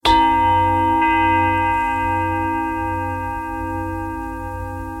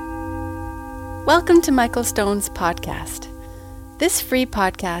Welcome to Michael Stone's podcast. This free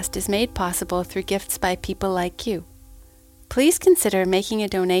podcast is made possible through gifts by people like you. Please consider making a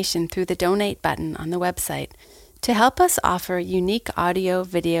donation through the donate button on the website to help us offer unique audio,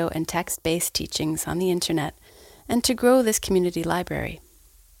 video, and text-based teachings on the internet and to grow this community library.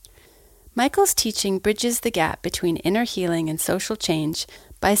 Michael's teaching bridges the gap between inner healing and social change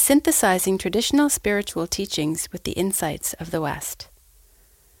by synthesizing traditional spiritual teachings with the insights of the West.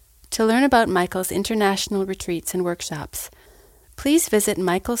 To learn about Michael's international retreats and workshops, please visit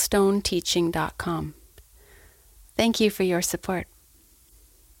michaelstoneteaching.com. Thank you for your support.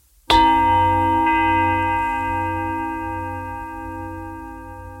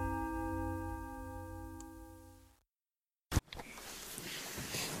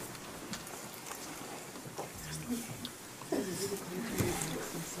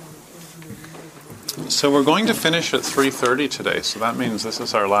 So we're going to finish at 3:30 today, so that means this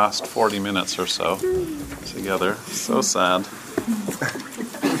is our last 40 minutes or so together. So sad.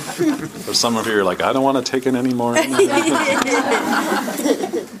 For some of you, you're like, I don't want to take it anymore. Can I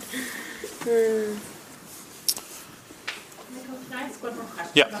ask one more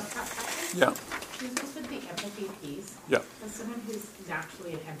question Yeah. about that? Yeah. This would be empathy piece. Yeah. As someone who's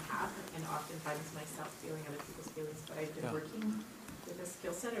naturally an empath and often finds myself feeling other people's feelings, but I've been working with a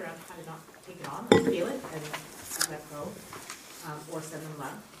skill set around how to not take it on, like feel it and let go, or send them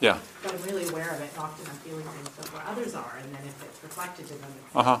love. Yeah. But I'm really aware of it, and often I'm feeling things before others are, and then if it's reflected in them,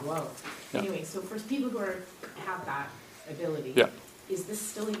 it's Uh-huh. low. Yeah. Anyway, so for people who have that ability, Yeah. is this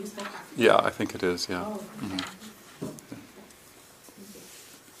still a useful practice? Yeah, I think it is, yeah. Oh, okay.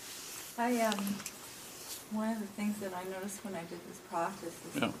 One of the things that I noticed when I did this practice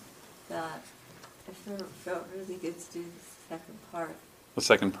is that it felt really good to do the second part. The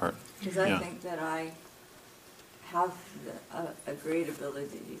second part. Because I think that I have a great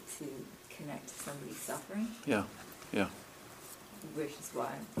ability to connect to somebody's suffering. Yeah, yeah. Which is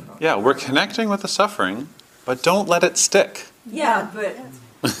why I'm Yeah, we're connecting with the suffering, but don't let it stick. Yeah, but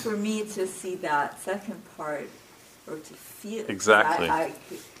for me to see that second part, or to feel... Exactly.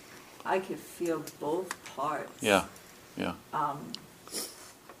 I could feel both parts. Yeah, yeah.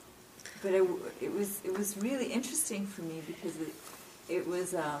 But it was really interesting for me because it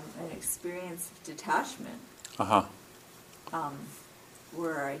was an experience of detachment. Uh-huh.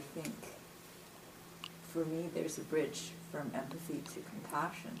 Where I think, for me, there's a bridge from empathy to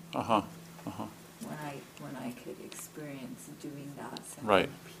compassion. Uh-huh. Uh-huh. When I could experience doing that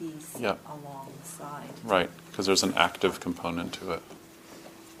Right. piece Yeah. alongside. Right, because there's an active component to it.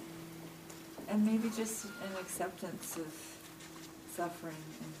 And maybe just an acceptance of suffering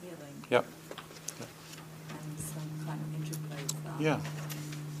and healing. Yep. And some kind of interplay with that. Yeah.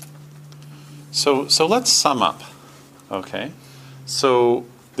 So let's sum up, okay? So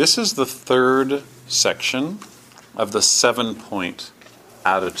this is the third section of the 7-point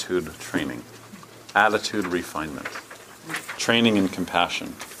attitude training. Attitude refinement. Training in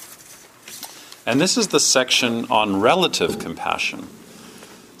compassion. And this is the section on relative compassion.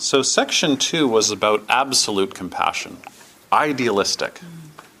 So section 2 was about absolute compassion, idealistic.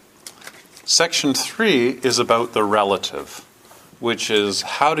 Section 3 is about the relative, which is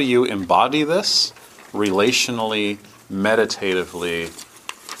how do you embody this relationally, meditatively,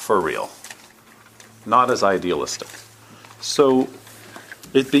 for real, not as idealistic. So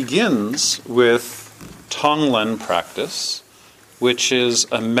it begins with Tonglen practice, which is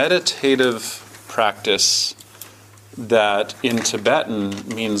a meditative practice that in Tibetan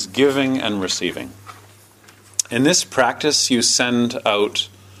means giving and receiving. In this practice, you send out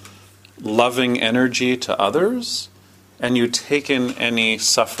loving energy to others, and you take in any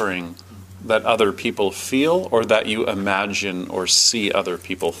suffering that other people feel or that you imagine or see other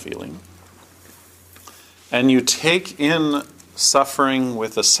people feeling. And you take in suffering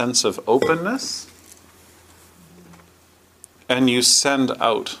with a sense of openness, and you send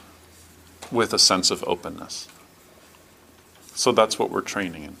out with a sense of openness. So that's what we're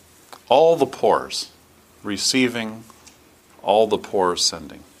training in. All the pores receiving, all the pores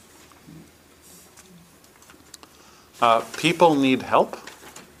sending. People need help,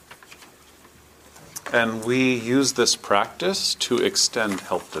 and we use this practice to extend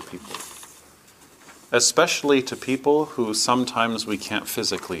help to people, especially to people who sometimes we can't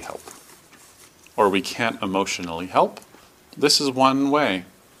physically help or we can't emotionally help. This is one way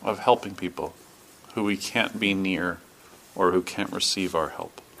of helping people who we can't be near or who can't receive our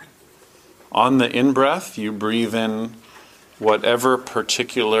help. On the in-breath, you breathe in whatever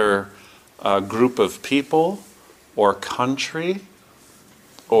particular group of people or country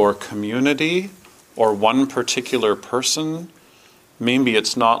or community or one particular person maybe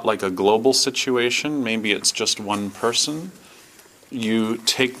it's not like a global situation, maybe it's just one person, you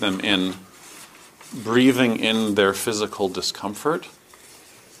take them in, breathing in their physical discomfort,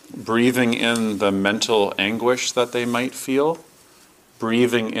 breathing in the mental anguish that they might feel,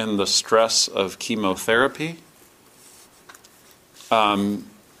 breathing in the stress of chemotherapy.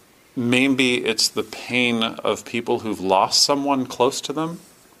 Maybe it's the pain of people who've lost someone close to them.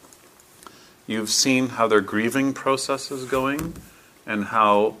 You've seen how their grieving process is going and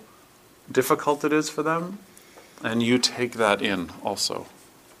how difficult it is for them, and you take that in also.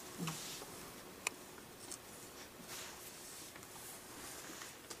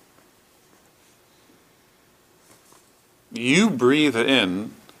 You breathe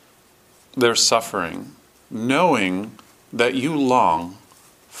in their suffering, knowing that you long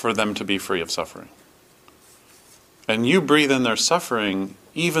for them to be free of suffering. And you breathe in their suffering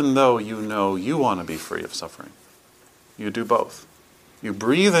even though you know you want to be free of suffering. You do both. You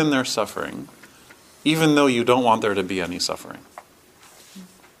breathe in their suffering even though you don't want there to be any suffering.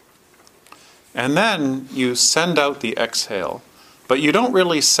 And then you send out the exhale, but you don't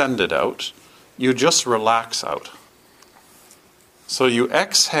really send it out, you just relax out. So you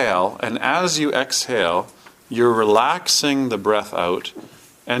exhale, and as you exhale, you're relaxing the breath out,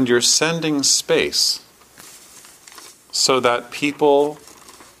 and you're sending space so that people's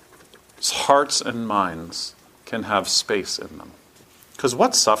hearts and minds can have space in them. Because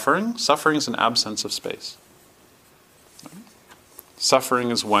what's suffering? Suffering is an absence of space.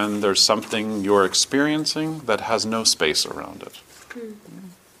 Suffering is when there's something you're experiencing that has no space around it.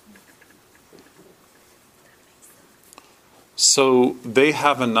 So they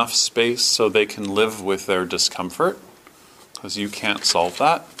have enough space so they can live with their discomfort, because you can't solve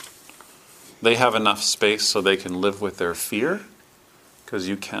that. They have enough space so they can live with their fear, because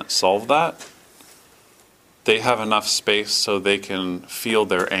you can't solve that. They have enough space so they can feel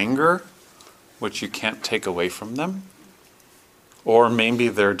their anger, which you can't take away from them. Or maybe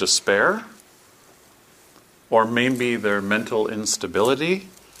their despair, or maybe their mental instability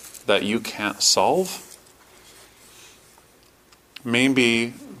that you can't solve.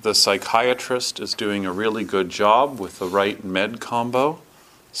 Maybe the psychiatrist is doing a really good job with the right med combo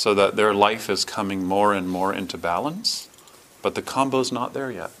so that their life is coming more and more into balance, but the combo's not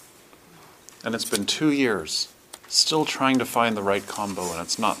there yet. And it's been 2 years, still trying to find the right combo, and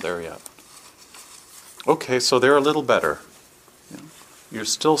it's not there yet. Okay, so they're a little better. You're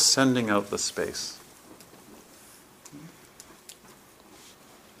still sending out the space.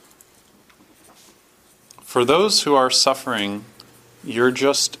 For those who are suffering, you're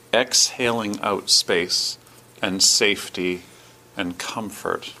just exhaling out space and safety and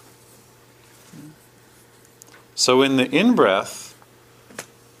comfort. So in the in-breath,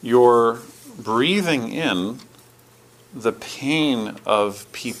 you're breathing in the pain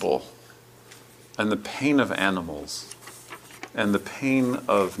of people and the pain of animals and the pain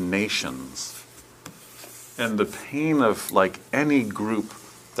of nations and the pain of like any group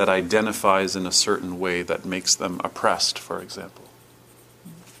that identifies in a certain way that makes them oppressed, for example.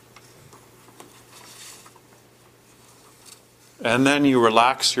 And then you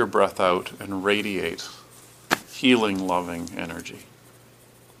relax your breath out and radiate healing, loving energy.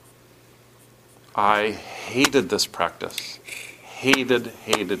 I hated this practice. Hated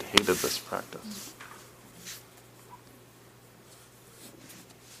this practice.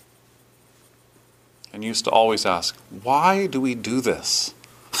 And used to always ask, why do we do this?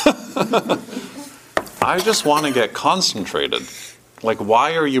 I just want to get concentrated. Like,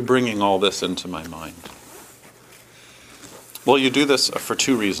 why are you bringing all this into my mind? Well, you do this for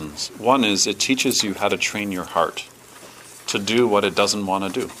 2 reasons. One is it teaches you how to train your heart to do what it doesn't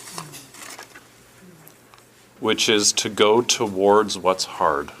want to do, which is to go towards what's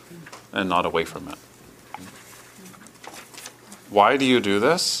hard and not away from it. Why do you do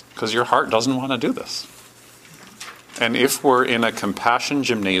this? Because your heart doesn't want to do this. And if we're in a compassion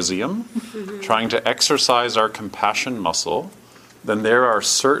gymnasium, trying to exercise our compassion muscle, then there are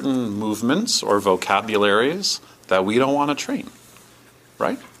certain movements or vocabularies that we don't want to train,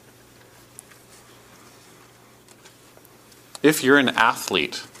 right? If you're an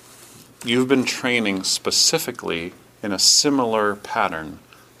athlete, you've been training specifically in a similar pattern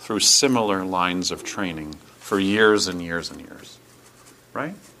through similar lines of training for years and years and years,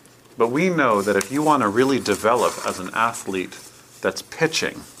 right? But we know that if you want to really develop as an athlete that's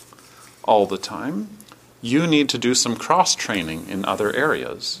pitching all the time, you need to do some cross-training in other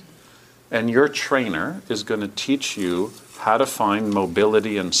areas. And your trainer is going to teach you how to find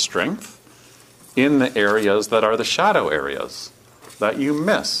mobility and strength in the areas that are the shadow areas that you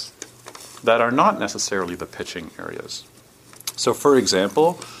miss, that are not necessarily the pitching areas. So for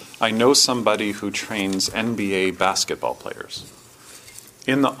example, I know somebody who trains NBA basketball players.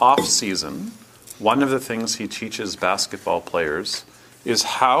 In the off season, one of the things he teaches basketball players is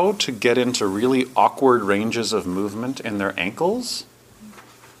how to get into really awkward ranges of movement in their ankles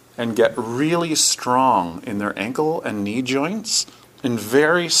and get really strong in their ankle and knee joints in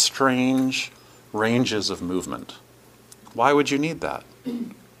very strange ranges of movement. Why would you need that?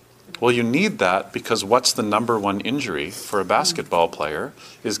 Well, you need that because what's the number one injury for a basketball player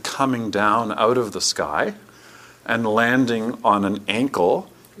is coming down out of the sky and landing on an ankle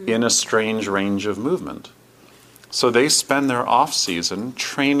in a strange range of movement. So they spend their off season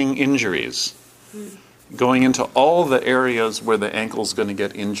training injuries, going into all the areas where the ankle's going to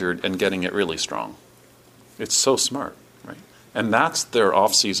get injured and getting it really strong. It's so smart, right? And that's their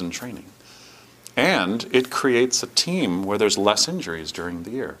off season training. And it creates a team where there's less injuries during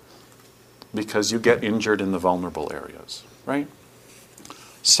the year because you get injured in the vulnerable areas, right?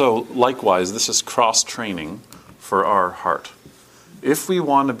 So likewise, this is cross-training for our heart. If we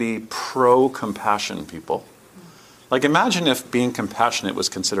want to be pro-compassion people, like imagine if being compassionate was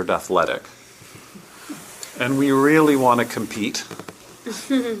considered athletic, and we really want to compete.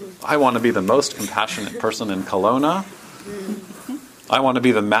 I want to be the most compassionate person in Kelowna. I want to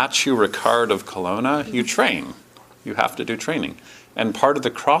be the Matthew Ricard of Kelowna. You train. You have to do training. And part of the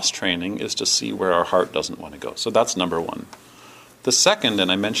cross-training is to see where our heart doesn't want to go. So that's number one. The second,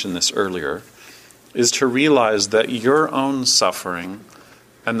 and I mentioned this earlier, is to realize that your own suffering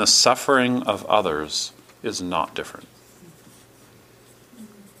and the suffering of others is not different.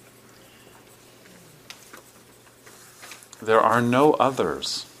 There are no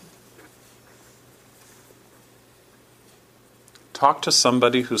others. Talk to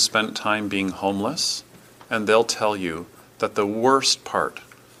somebody who spent time being homeless, and they'll tell you that the worst part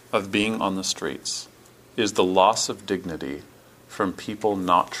of being on the streets is the loss of dignity from people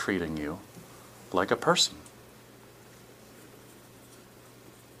not treating you like a person.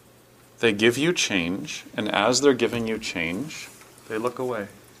 They give you change, and as they're giving you change, they look away.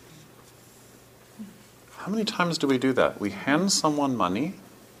 How many times do we do that? We hand someone money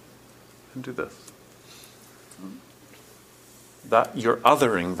and do this. That you're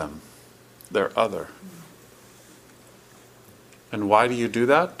othering them. They're other. And why do you do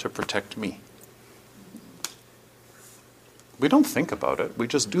that? To protect me. We don't think about it. We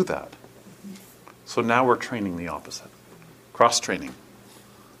just do that. So now we're training the opposite. Cross-training.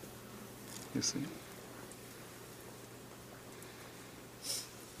 You see?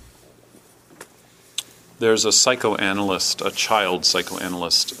 There's a psychoanalyst, a child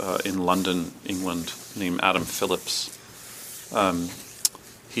psychoanalyst in London, England, named Adam Phillips.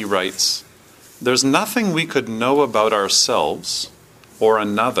 He writes, "There's nothing we could know about ourselves or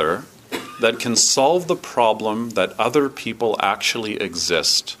another that can solve the problem that other people actually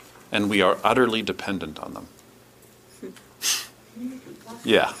exist and we are utterly dependent on them."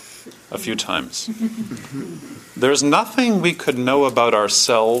 Yeah, a few times. There's nothing we could know about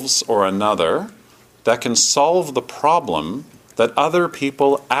ourselves or another that can solve the problem that other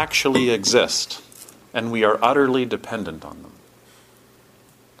people actually exist, and we are utterly dependent on them.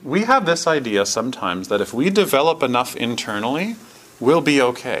 We have this idea sometimes that if we develop enough internally, we'll be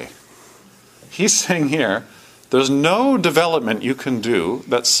okay. He's saying here, there's no development you can do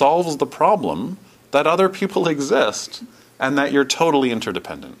that solves the problem that other people exist and that you're totally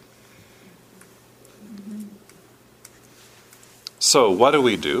interdependent. So what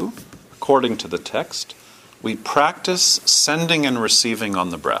do? According to the text, we practice sending and receiving on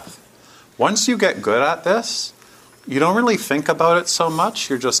the breath. Once you get good at this, you don't really think about it so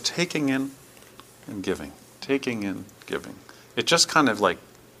much. You're just taking in and giving. Taking in, giving. It's just kind of like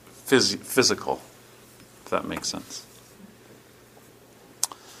physical, if that makes sense.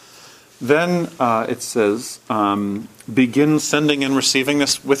 Then it says, begin sending and receiving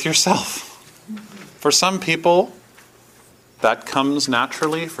this with yourself. For some people, that comes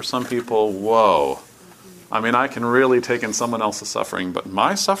naturally. For some people, whoa. I mean, I can really take in someone else's suffering, but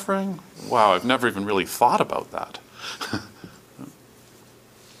my suffering? Wow, I've never even really thought about that.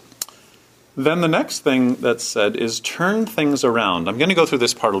 Then the next thing that's said is turn things around. I'm going to go through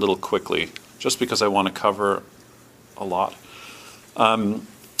this part a little quickly, just because I want to cover a lot.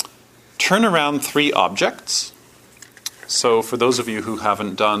 Turn around 3 objects. So for those of you who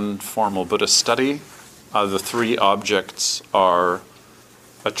haven't done formal Buddhist study, the 3 objects are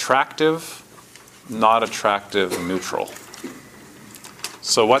attractive, not attractive, neutral.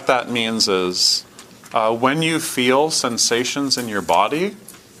 So what that means is when you feel sensations in your body,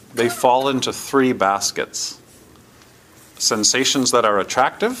 they fall into 3 baskets. Sensations that are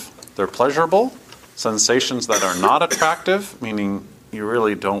attractive, they're pleasurable. sensations that are not attractive, meaning you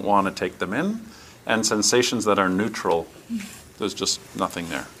really don't want to take them in, and sensations that are neutral, there's just nothing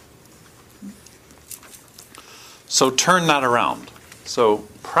there. So turn that around. So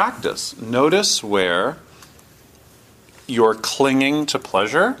practice. Notice where you're clinging to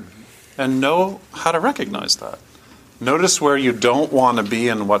pleasure and know how to recognize that. Notice where you don't want to be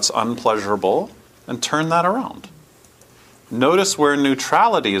in what's unpleasurable and turn that around. Notice where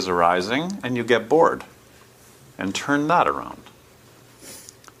neutrality is arising and you get bored and turn that around.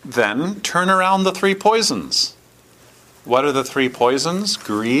 Then turn around the 3 poisons. What are the 3 poisons?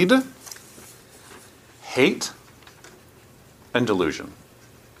 Greed, hate, and delusion.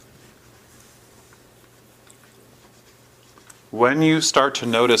 When you start to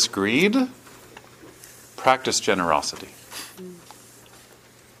notice greed, practice generosity.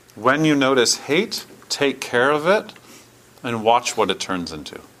 When you notice hate, take care of it and watch what it turns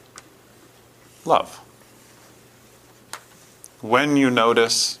into. Love. When you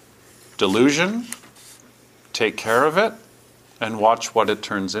notice delusion, take care of it and watch what it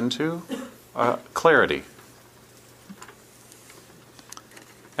turns into. Clarity.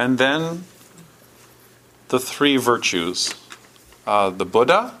 And then the 3 virtues. The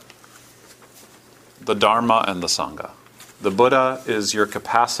Buddha, the Dharma, and the Sangha. The Buddha is your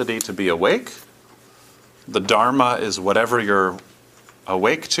capacity to be awake. The Dharma is whatever you're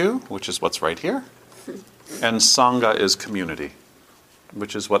awake to, which is what's right here. And Sangha is community,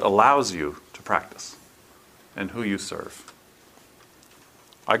 which is what allows you to practice and who you serve.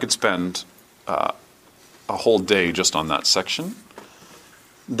 I could spend a whole day just on that section.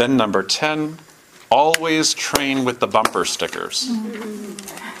 Then number 10, always train with the bumper stickers.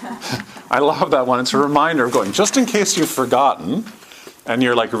 I love that one. It's a reminder of going, just in case you've forgotten and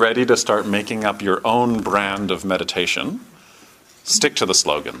you're like ready to start making up your own brand of meditation, stick to the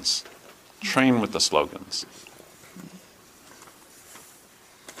slogans. Train with the slogans.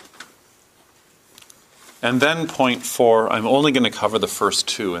 And then point 4, I'm only going to cover the first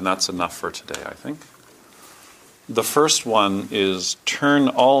 2, and that's enough for today, I think. The first one is turn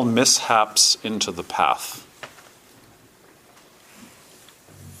all mishaps into the path.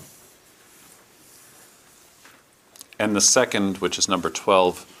 And the second, which is number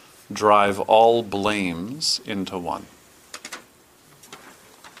 12, drive all blames into one.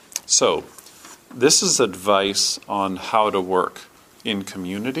 So, this is advice on how to work in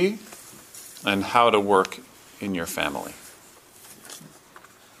community and how to work in your family.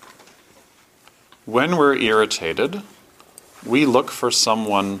 When we're irritated, we look for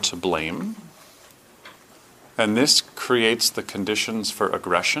someone to blame, and this creates the conditions for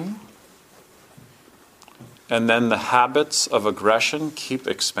aggression. And then the habits of aggression keep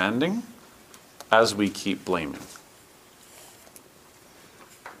expanding as we keep blaming.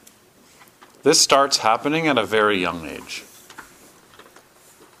 This starts happening at a very young age.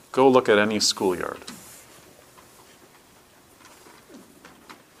 Go look at any schoolyard.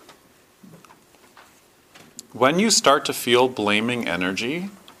 When you start to feel blaming energy,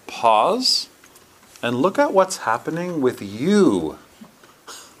 pause and look at what's happening with you.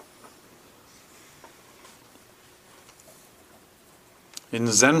 In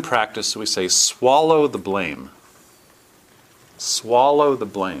Zen practice, we say, swallow the blame. Swallow the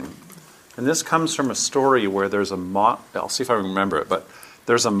blame. And this comes from a story where there's I'll see if I remember it, but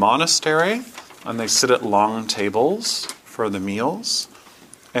there's a monastery, and they sit at long tables for the meals,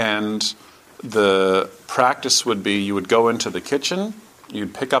 and the practice would be you would go into the kitchen,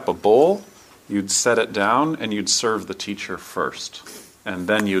 you'd pick up a bowl, you'd set it down, and you'd serve the teacher first. And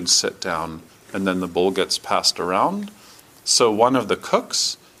then you'd sit down, and then the bowl gets passed around. So one of the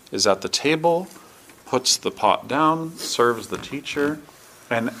cooks is at the table, puts the pot down, serves the teacher,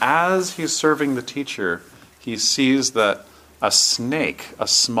 and as he's serving the teacher, he sees that a snake, a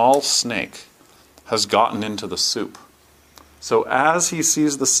small snake, has gotten into the soup. So as he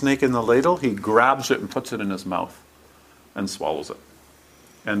sees the snake in the ladle, he grabs it and puts it in his mouth and swallows it,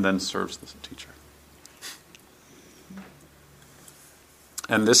 and then serves the teacher.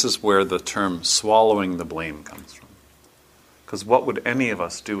 And this is where the term swallowing the blame comes from. Because what would any of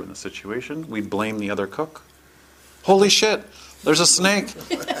us do in a situation? We'd blame the other cook. Holy shit, there's a snake.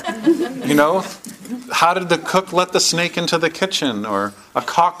 You know, how did the cook let the snake into the kitchen? Or a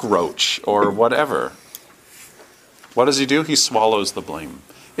cockroach or whatever. What does he do? He swallows the blame.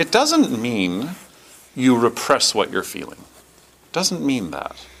 It doesn't mean you repress what you're feeling. It doesn't mean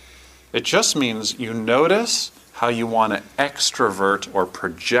that. It just means you notice how you want to extrovert or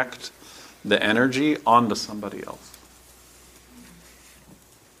project the energy onto somebody else.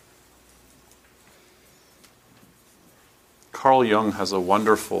 Carl Jung has a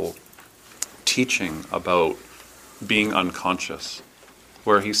wonderful teaching about being unconscious,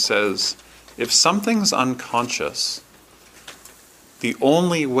 where he says, if something's unconscious, the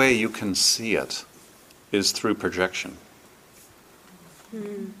only way you can see it is through projection.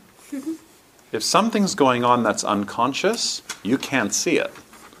 If something's going on that's unconscious, you can't see it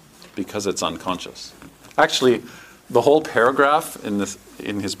because it's unconscious. Actually, the whole paragraph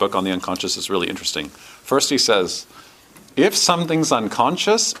in his book on the unconscious is really interesting. First he says, if something's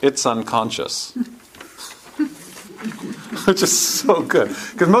unconscious, it's unconscious. Which is so good.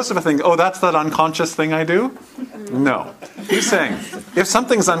 Because most of us think, oh, that's that unconscious thing I do? No. He's saying, if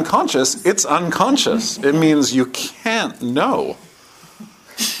something's unconscious, it's unconscious. It means you can't know.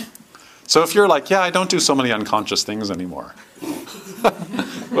 So if you're like, yeah, I don't do so many unconscious things anymore.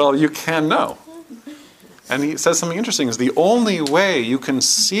 Well, you can know. And he says something interesting, is the only way you can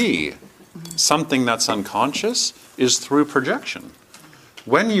see something that's unconscious is through projection.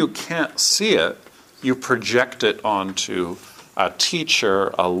 When you can't see it, you project it onto a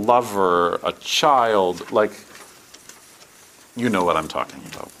teacher, a lover, a child, like, you know what I'm talking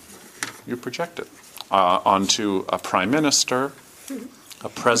about. You project it onto a prime minister, a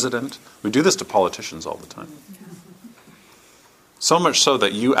president. We do this to politicians all the time. So much so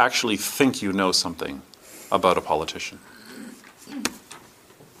that you actually think you know something about a politician.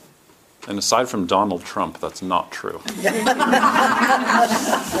 And aside from Donald Trump, that's not true.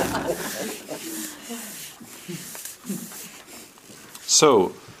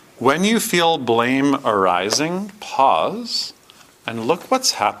 So, when you feel blame arising, pause and look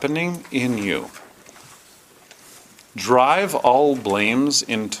what's happening in you. Drive all blames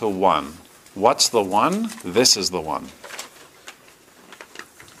into one. What's the one? This is the one.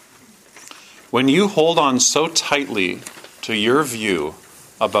 When you hold on so tightly to your view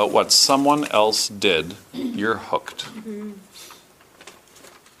about what someone else did, you're hooked.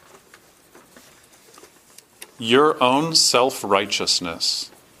 Your own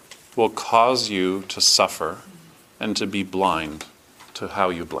self-righteousness will cause you to suffer and to be blind to how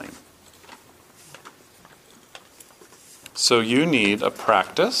you blame. So you need a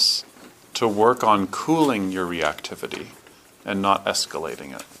practice to work on cooling your reactivity and not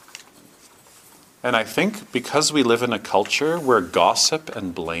escalating it. And I think because we live in a culture where gossip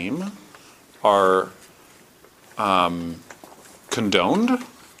and blame are condoned,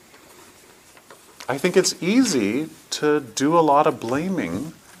 I think it's easy to do a lot of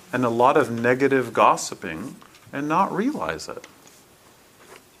blaming and a lot of negative gossiping and not realize it.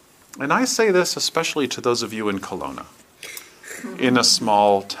 And I say this especially to those of you in Kelowna, in a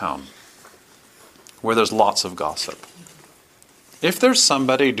small town where there's lots of gossip. If there's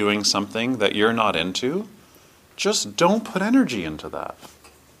somebody doing something that you're not into, just don't put energy into that.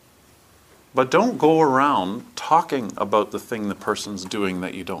 But don't go around talking about the thing the person's doing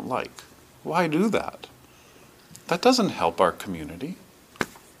that you don't like. Why do that? That doesn't help our community.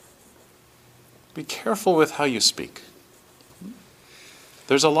 Be careful with how you speak.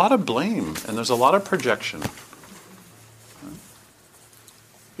 There's a lot of blame and there's a lot of projection.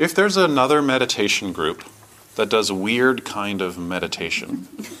 If there's another meditation group that does weird kind of meditation,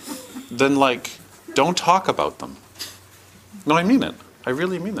 then don't talk about them. No, I mean it. I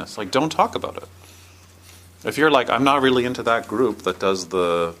really mean this. Don't talk about it. If you're I'm not really into that group that does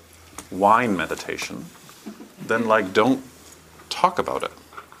the wine meditation, then don't talk about it.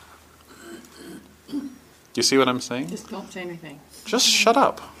 Do you see what I'm saying? Just don't say anything. Just shut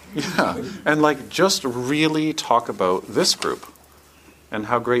up. Yeah. And just really talk about this group and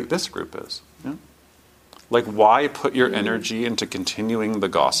how great this group is. Yeah? Why put your energy into continuing the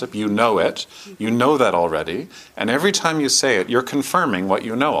gossip? You know it. You know that already. And every time you say it, you're confirming what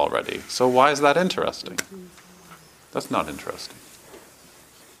you know already. So why is that interesting? That's not interesting.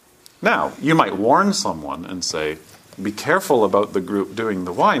 Now, you might warn someone and say, be careful about the group doing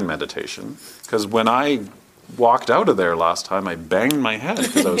the wine meditation, because when I walked out of there last time, I banged my head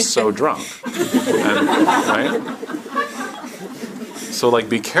because I was so drunk. Right? So,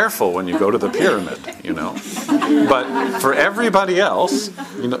 be careful when you go to the pyramid, But for everybody else,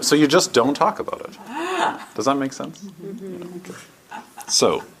 so you just don't talk about it. Does that make sense? Okay.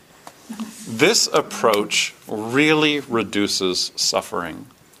 So, this approach really reduces suffering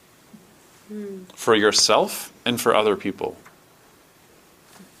for yourself and for other people.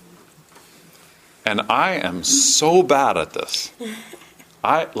 And I am so bad at this.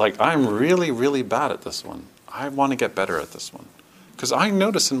 I'm really, really bad at this one. I want to get better at this one. Because I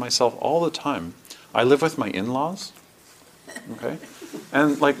notice in myself all the time, I live with my in-laws, okay?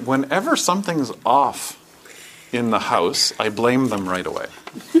 And whenever something's off in the house, I blame them right away.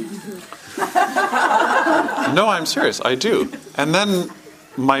 No, I'm serious, I do. And then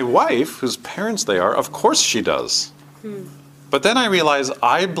my wife, whose parents they are, of course she does. But then I realize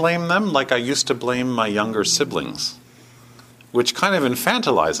I blame them like I used to blame my younger siblings, which kind of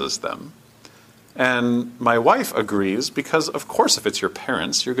infantilizes them. And my wife agrees because, of course, if it's your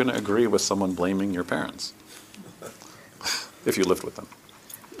parents, you're going to agree with someone blaming your parents if you lived with them.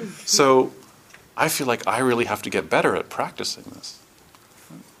 So I feel like I really have to get better at practicing this.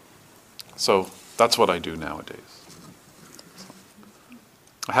 So that's what I do nowadays.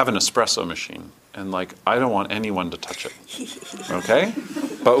 I have an espresso machine, and I don't want anyone to touch it. Okay?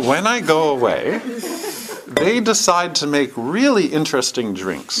 But when I go away, they decide to make really interesting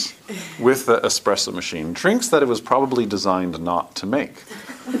drinks with the espresso machine. Drinks that it was probably designed not to make.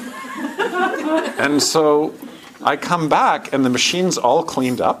 And so I come back and the machine's all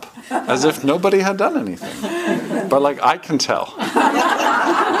cleaned up as if nobody had done anything. But I can tell.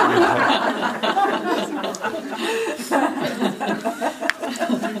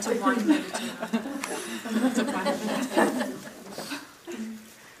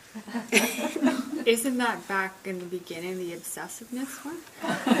 Isn't that back in the beginning, the obsessiveness one?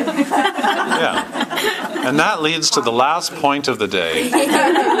 Yeah. And that leads to the last point of the day,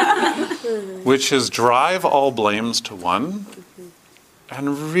 which is drive all blames to one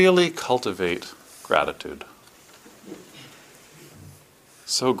and really cultivate gratitude.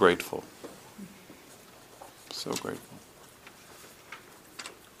 So grateful. So grateful.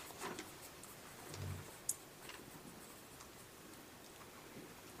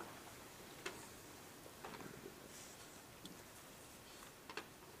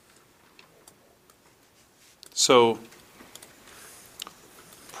 So,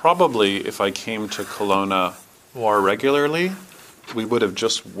 probably if I came to Kelowna more regularly, we would have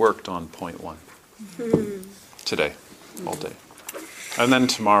just worked on point 1 today, all day. And then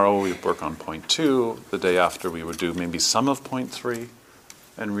tomorrow we'd work on point 2. The day after we would do maybe some of point 3,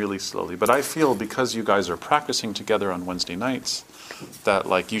 and really slowly. But I feel because you guys are practicing together on Wednesday nights,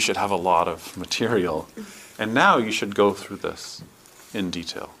 that you should have a lot of material. And now you should go through this in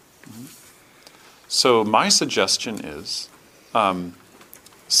detail. So my suggestion is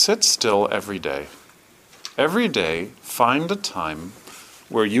sit still every day. Every day, find a time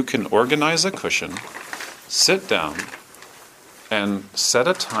where you can organize a cushion, sit down, and set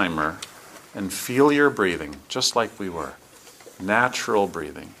a timer and feel your breathing, just like we were. Natural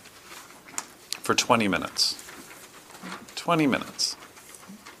breathing for 20 minutes. 20 minutes.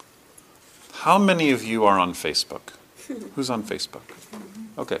 How many of you are on Facebook? Who's on Facebook?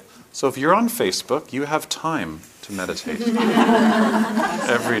 Okay. So if you're on Facebook, you have time to meditate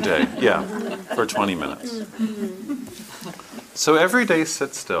every day. Yeah, for 20 minutes. So every day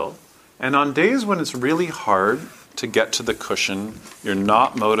sit still. And on days when it's really hard to get to the cushion, you're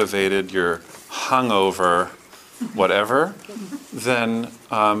not motivated, you're hungover, whatever, then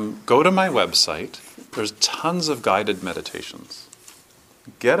go to my website. There's tons of guided meditations.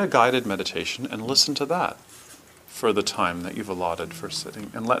 Get a guided meditation and listen to that for the time that you've allotted for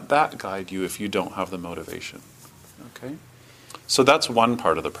sitting, and let that guide you if you don't have the motivation. Okay? So that's one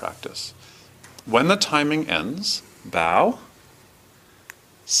part of the practice. When the timing ends, bow,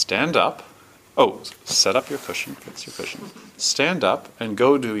 stand up. Oh, set up your cushion, fix your cushion. Stand up and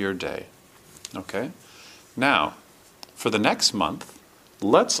go do your day. Okay? Now, for the next month,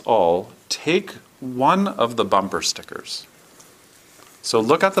 let's all take one of the bumper stickers. So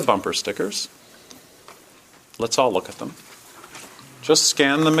look at the bumper stickers. Let's all look at them. Just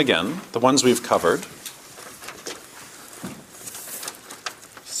scan them again, the ones we've covered.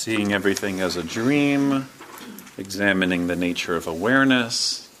 Seeing everything as a dream, examining the nature of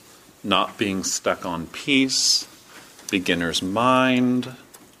awareness, not being stuck on peace, beginner's mind,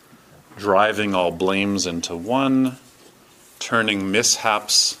 driving all blames into one, turning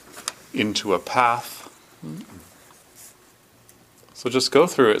mishaps into a path. So just go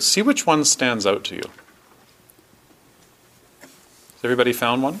through it. See which one stands out to you. Has everybody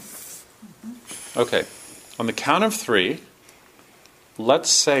found one? Okay. On the count of 3,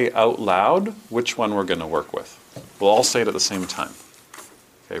 let's say out loud which one we're going to work with. We'll all say it at the same time.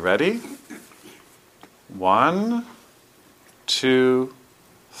 Okay, ready? 1, 2,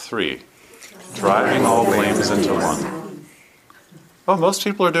 3. Driving all blames into one. Oh, most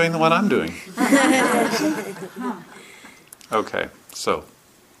people are doing the one I'm doing. Okay, so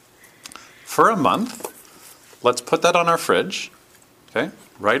for a month, let's put that on our fridge. Okay?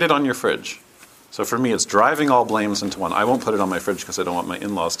 Write it on your fridge. So for me, it's driving all blames into one. I won't put it on my fridge because I don't want my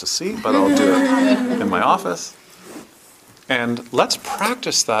in-laws to see, but I'll do it in my office. And let's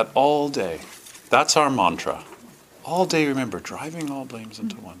practice that all day. That's our mantra. All day, remember, driving all blames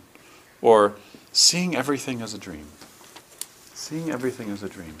into one. Or seeing everything as a dream. Seeing everything as a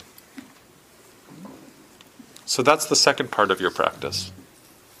dream. So that's the second part of your practice.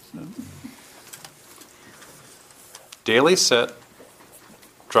 Daily sit,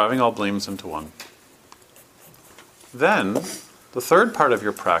 driving all blames into one. Then, the third part of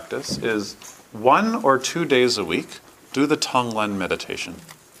your practice is 1 or 2 days a week, do the Tonglen meditation.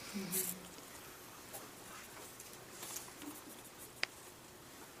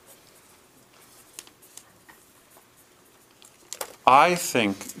 I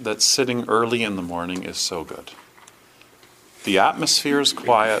think that sitting early in the morning is so good. The atmosphere is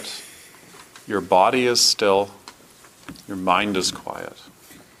quiet, your body is still, your mind is quiet.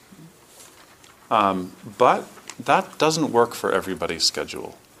 But that doesn't work for everybody's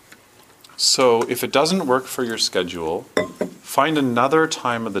schedule. So if it doesn't work for your schedule, find another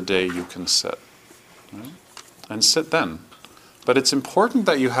time of the day you can sit. Right? And sit then. But it's important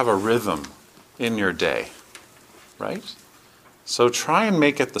that you have a rhythm in your day. Right? So try and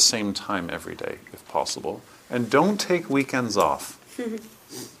make it the same time every day, if possible. And don't take weekends off.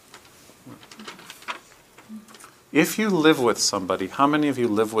 If you live with somebody, how many of you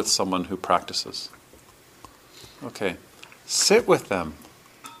live with someone who practices? Okay. Sit with them.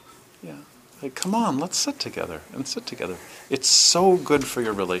 Yeah. Like, come on, let's sit together and sit together. It's so good for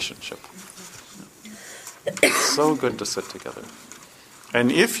your relationship. It's so good to sit together. And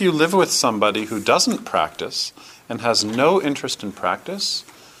if you live with somebody who doesn't practice and has no interest in practice,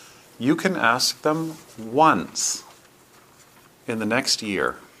 you can ask them once in the next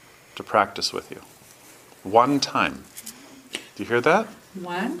year to practice with you. One time. Do you hear that?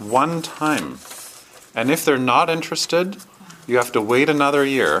 One time. And if they're not interested, you have to wait another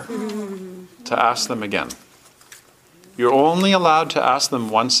year to ask them again. You're only allowed to ask them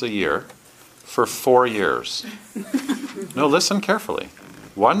once a year for 4 years. No, listen carefully.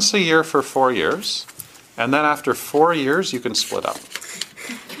 Once a year for 4 years, and then after 4 years, you can split up.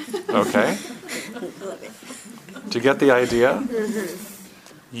 Okay? Do you get the idea?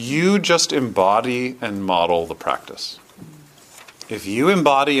 You just embody and model the practice. If you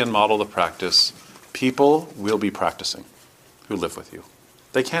embody and model the practice, people will be practicing who live with you.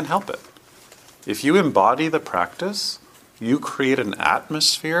 They can't help it. If you embody the practice, you create an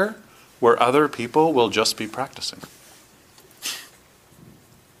atmosphere where other people will just be practicing.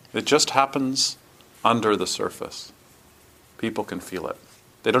 It just happens under the surface. People can feel it.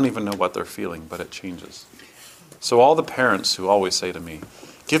 They don't even know what they're feeling, but it changes. So all the parents who always say to me,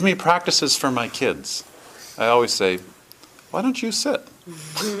 give me practices for my kids, I always say, why don't you sit?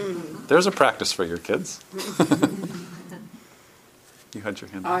 There's a practice for your kids. You had your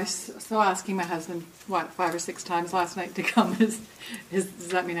hand up. I was so asking my husband, 5 or 6 times last night to come. Does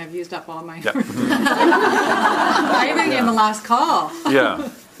that mean I've used up all my... Yeah. I even gave him the last call. Yeah.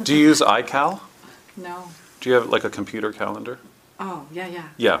 Do you use iCal? No. Do you have like a computer calendar? Oh, yeah.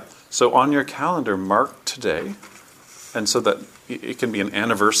 Yeah. So on your calendar, mark today, and so that it can be an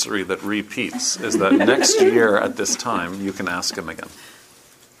anniversary that repeats, is that next year at this time, you can ask him again.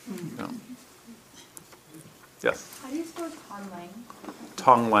 Yeah. Yes? How do you spell Tonglen?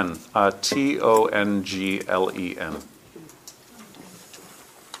 Tonglen. Tonglen.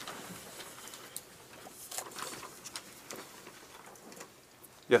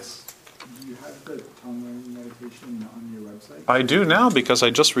 Yes? Do you have the Tonglen meditation on your website? I do now because I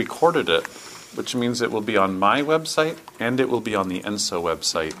just recorded it, which means it will be on my website and it will be on the ENSO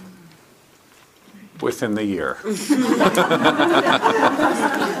website within the year.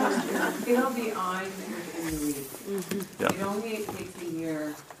 It'll be on within the week. Yeah. It only takes a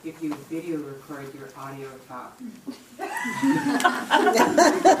year if you video record your audio talk.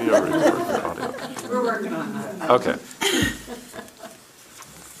 Video record your audio. We're working on that. Okay.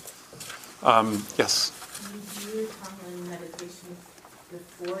 Yes. Do you talk on meditation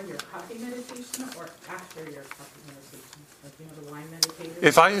before your coffee meditation or after your coffee meditation? Like, you know, the wine meditation?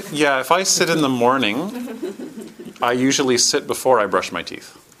 If I sit in the morning, I usually sit before I brush my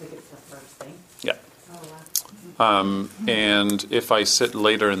teeth. Like it's the first thing? Yeah. Oh, wow. And if I sit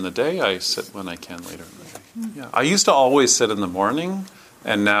later in the day, I sit when I can later in the day. Yeah. I used to always sit in the morning,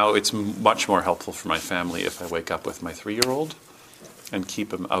 and now it's much more helpful for my family if I wake up with my 3-year-old and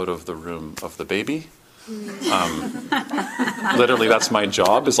keep him out of the room of the baby. Literally, that's my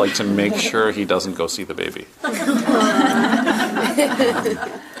job, is like to make sure he doesn't go see the baby.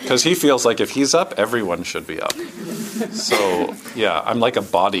 Because he feels like if he's up, everyone should be up. So, yeah, I'm like a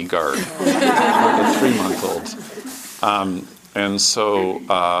bodyguard for the 3-month-old. And so,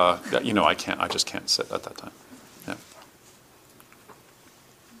 I just can't sit at that time. Yeah.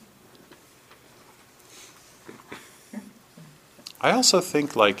 I also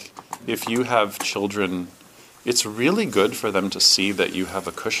think, like, if you have children it's really good for them to see that you have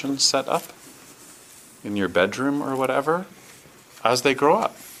a cushion set up in your bedroom or whatever as they grow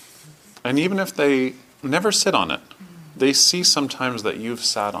up. And even if they never sit on it, they see sometimes that you've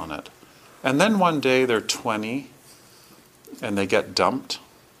sat on it. And then one day they're 20 and they get dumped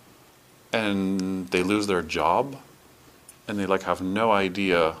and they lose their job and they like have no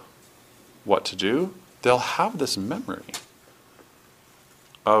idea what to do. They'll have this memory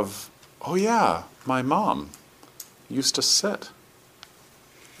of, oh yeah, my mom used to sit.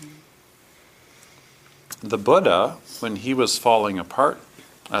 The Buddha, when he was falling apart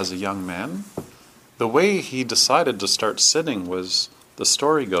as a young man, the way he decided to start sitting was, the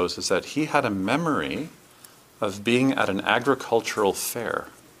story goes, is that he had a memory of being at an agricultural fair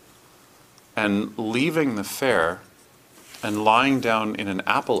and leaving the fair and lying down in an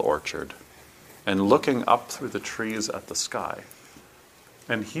apple orchard and looking up through the trees at the sky.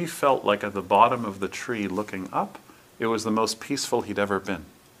 And he felt like at the bottom of the tree looking up, it was the most peaceful he'd ever been.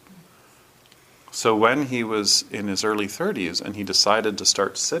 So when he was in his early 30s and he decided to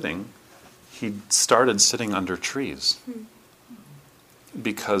start sitting, he started sitting under trees.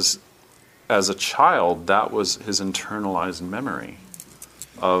 Because as a child, that was his internalized memory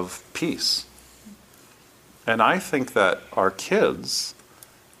of peace. And I think that our kids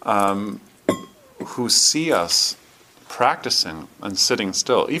who see us practicing and sitting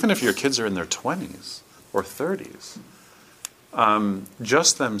still, even if your kids are in their 20s or 30s,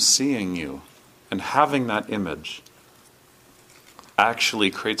 just them seeing you and having that image actually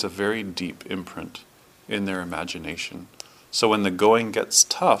creates a very deep imprint in their imagination. So when the going gets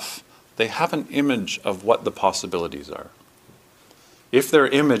tough, they have an image of what the possibilities are. If their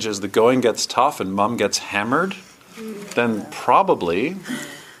image is the going gets tough and mom gets hammered, then probably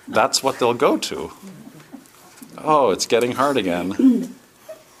that's what they'll go to. Oh, it's getting hard again.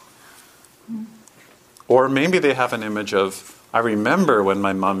 Or maybe they have an image of, I remember when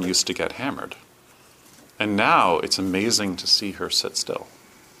my mom used to get hammered. And now it's amazing to see her sit still.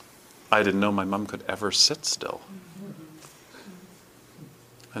 I didn't know my mom could ever sit still.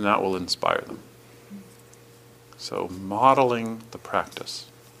 And that will inspire them. So modeling the practice.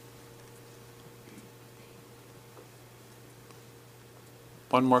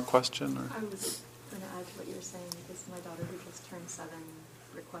 One more question? Or? I was going to add to what you were saying, because my daughter, who just turned 7,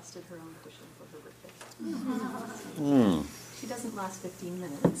 requested her own cushion for her birthday. She doesn't last 15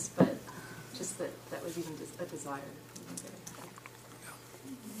 minutes, but just that was even a desire.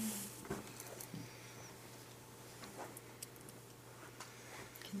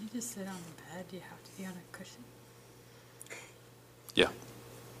 Can you just sit on the bed? Do you have to be on a cushion? Yeah.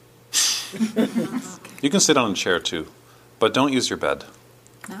 You can sit on a chair too, but don't use your bed.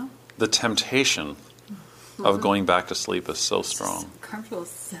 No? The temptation of going back to sleep is so strong. It's comfortable to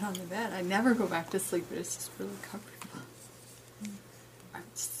sit on the bed. I never go back to sleep, but it's just really comfortable.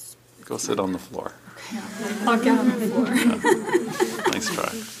 Go sit on the floor. Okay, I'll get on the floor. Nice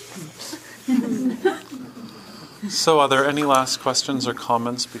try. So are there any last questions or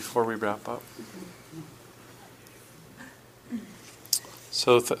comments before we wrap up?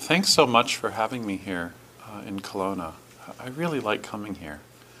 So thanks so much for having me here in Kelowna. I really like coming here.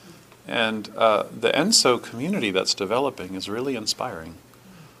 And the ENSO community that's developing is really inspiring.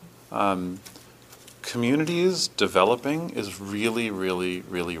 Communities developing is really, really,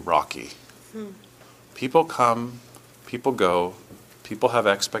 really rocky. People come, people go, people have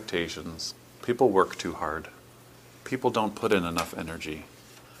expectations, people work too hard, people don't put in enough energy.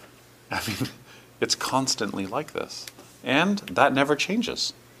 I mean, it's constantly like this. And that never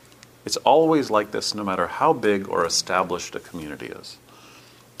changes. It's always like this no matter how big or established a community is.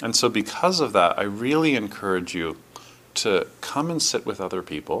 And so because of that, I really encourage you to come and sit with other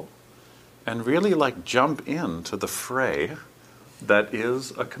people and really jump into the fray that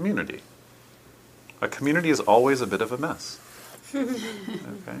is a community. A community is always a bit of a mess.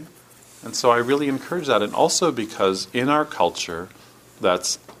 Okay? And so I really encourage that. And also because in our culture,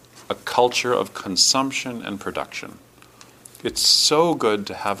 that's a culture of consumption and production. It's so good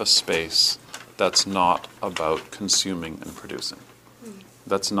to have a space that's not about consuming and producing.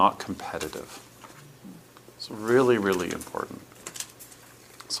 That's not competitive. It's really, really important.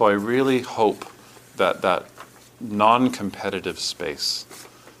 So I really hope that that non-competitive space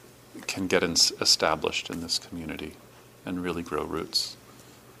can get established in this community and really grow roots,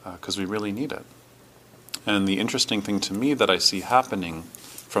 because we really need it. And the interesting thing to me that I see happening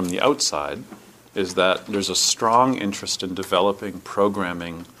from the outside is that there's a strong interest in developing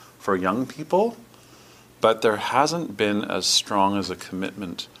programming for young people, but there hasn't been as strong as a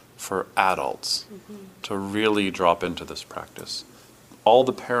commitment for adults to really drop into this practice. All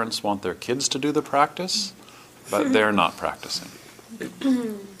the parents want their kids to do the practice, but they're not practicing.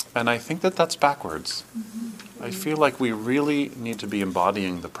 And I think that that's backwards. I feel like we really need to be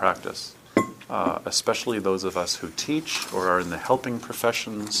embodying the practice, especially those of us who teach or are in the helping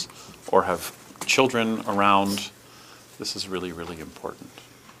professions or have children around. This is really, really important.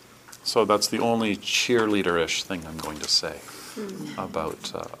 So that's the only cheerleader-ish thing I'm going to say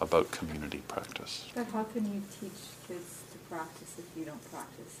about community practice. But how can you teach kids to practice if you don't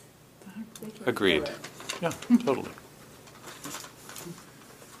practice? They can Agreed. feel it. Yeah, totally.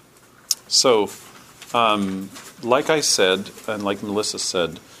 So, like I said, and like Melissa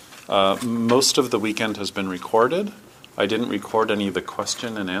said, most of the weekend has been recorded. I didn't record any of the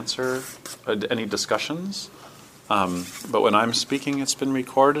question and answer, any discussions. But when I'm speaking, it's been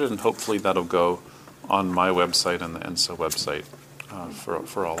recorded, and hopefully that'll go on my website and the ENSA website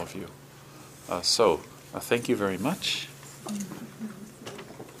for all of you. So, thank you very much.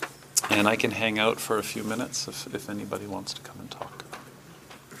 And I can hang out for a few minutes if anybody wants to come and talk.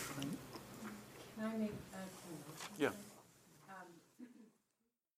 Can I make a comment? Yeah.